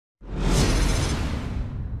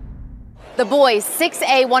The boys'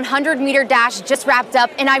 6A 100-meter dash just wrapped up,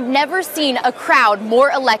 and I've never seen a crowd more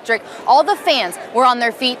electric. All the fans were on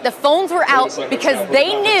their feet. The phones were out because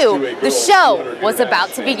they knew the show was about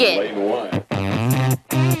to begin.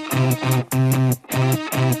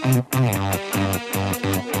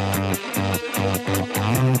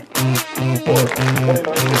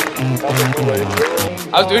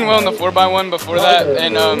 I was doing well in the 4x1 before that,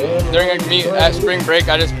 and during a meet at spring break,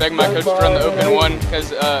 I just begged my coach to run the open one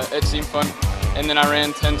because it seemed fun, and then I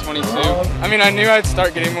ran 10:22. I mean, I knew I'd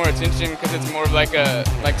start getting more attention because it's more of like a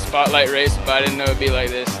spotlight race, but I didn't know it'd be like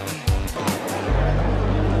this.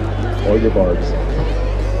 All your barbs.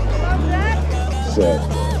 Set.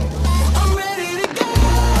 I'm ready to go.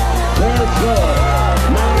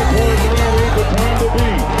 Time to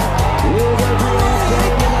beat.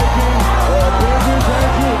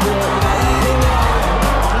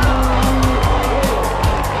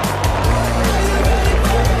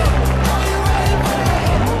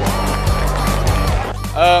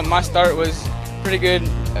 My start was pretty good,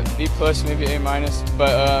 B+, maybe A-, but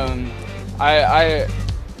I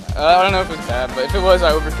don't know if it was bad, but if it was,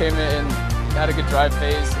 I overcame it and had a good drive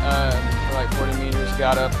phase for like 40 meters,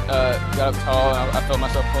 got up tall, and I felt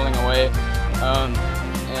myself pulling away,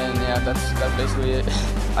 and yeah, that's basically it.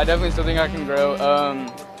 I definitely still think I can grow.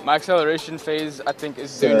 My acceleration phase, I think,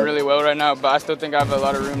 is doing really well right now, but I still think I have a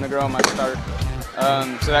lot of room to grow on my start.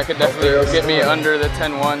 So that could definitely get me under the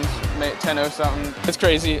 10-1s, 10-0 something. It's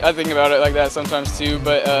crazy. I think about it like that sometimes too,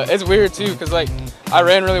 but it's weird too because like I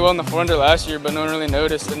ran really well in the 400 last year, but no one really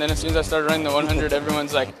noticed. And then as soon as I started running the 100,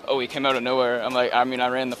 everyone's like, "Oh, he came out of nowhere." I'm like, I mean, I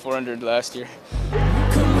ran the 400 last year.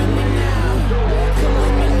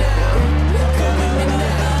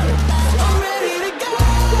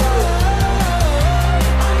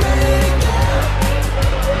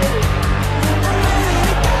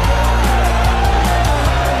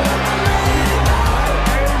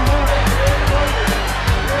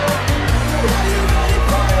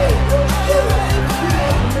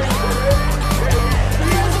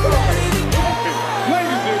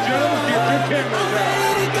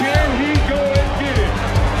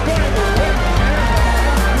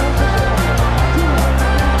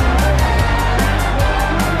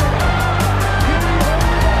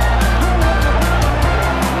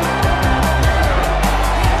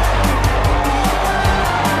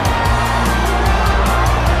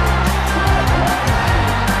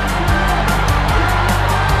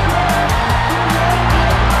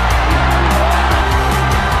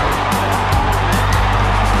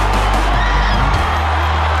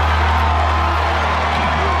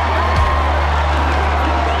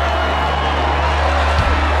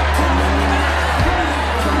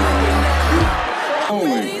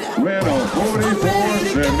 Ran a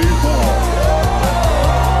 44.74.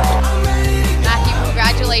 Matthew,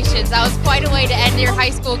 congratulations. That was quite a way to end your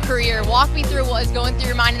high school career. Walk me through what was going through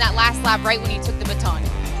your mind in that last lap right when you took the baton.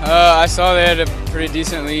 I saw they had a pretty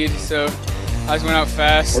decent lead, so I just went out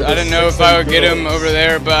fast. I didn't know if I would get him over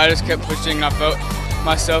there, but I just kept pushing, and I felt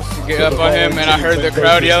myself get up on him, and I heard the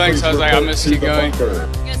crowd yelling, so I was like, I'm just keep going. I was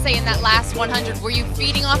going to say, in that last 100, were you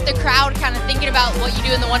feeding off the crowd, kind of thinking about what you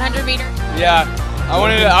do in the 100 meter? Yeah,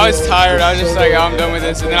 I was tired. I was just like, oh, I'm done with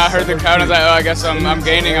this. And then I heard the crowd, and I was like, oh, I guess I'm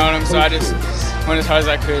gaining on him, so I just went as hard as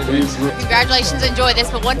I could. Congratulations, enjoy this,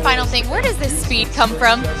 but one final thing, where does this speed come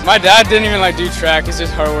from? My dad didn't even do track, it's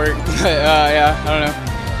just hard work. Yeah, I don't know.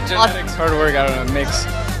 Genetics, hard work, I don't know, mix.